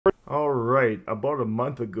Alright, about a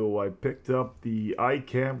month ago I picked up the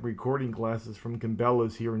i-KAM recording glasses from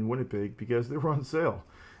Cabela's here in Winnipeg because they were on sale.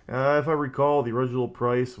 If I recall, the original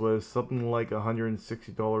price was something like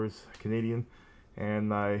 $160 Canadian,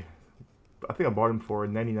 and I think I bought them for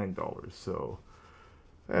 $99. So,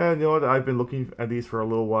 and you know what, I've been looking at these for a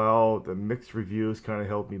little while. The mixed reviews kind of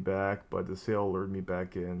held me back, but the sale lured me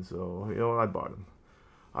back in, so you know, I bought them.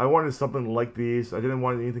 I wanted something like these. I didn't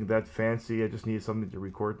want anything that fancy. I just needed something to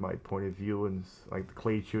record my point of view and like the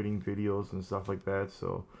clay shooting videos and stuff like that.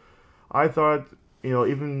 So I thought, you know,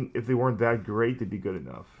 even if they weren't that great, they'd be good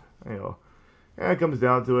enough. You know, and it comes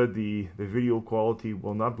down to it, the video quality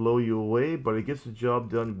will not blow you away, but it gets the job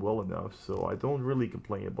done well enough. So I don't really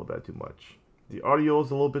complain about that too much. The audio is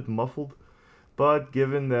a little bit muffled, but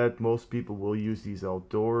given that most people will use these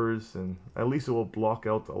outdoors, and at least it will block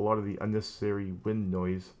out a lot of the unnecessary wind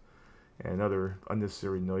noise and other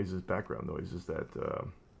unnecessary noises, background noises that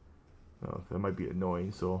might be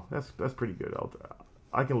annoying. So that's pretty good.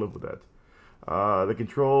 I can live with that. The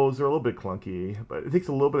controls are a little bit clunky, but it takes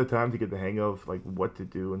a little bit of time to get the hang of like what to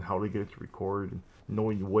do and how to get it to record, and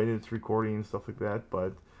knowing when it's recording and stuff like that.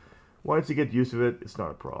 But once you get used to it, it's not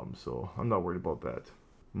a problem. So I'm not worried about that.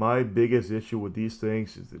 My biggest issue with these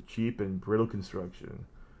things is the cheap and brittle construction.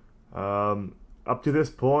 Up to this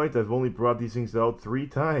point, I've only brought these things out 3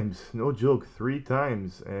 times. No joke, 3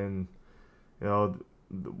 times. And, you know,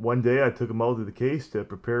 one day I took them out of the case to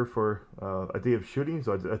prepare for a day of shooting,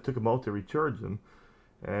 so I took them out to recharge them.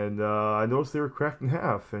 And I noticed they were cracked in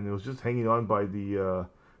half, and it was just hanging on by the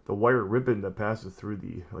wire ribbon that passes through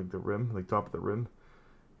the rim, like top of the rim.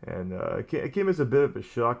 And it came as a bit of a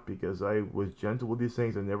shock because I was gentle with these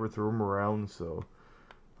things. I never threw them around, so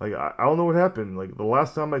like I don't know what happened. Like the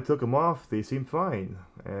last time I took them off, they seemed fine,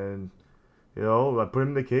 and you know I put them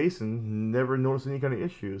in the case and never noticed any kind of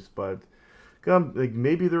issues. But like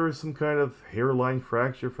maybe there was some kind of hairline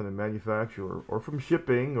fracture from the manufacturer, or from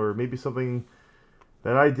shipping, or maybe something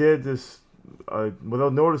that I did just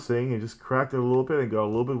without noticing, and just cracked it a little bit and got a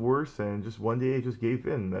little bit worse, and just one day it just gave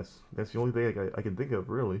in. That's the only thing I can think of,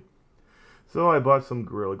 really. So I bought some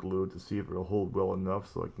Gorilla Glue to see if it'll hold well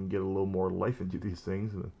enough so I can get a little more life into these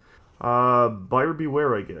things. Buyer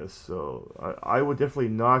beware, I guess. So I would definitely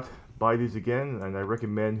not buy these again, and I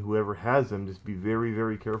recommend whoever has them just be very,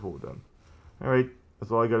 very careful with them. Alright,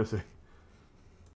 that's all I gotta say.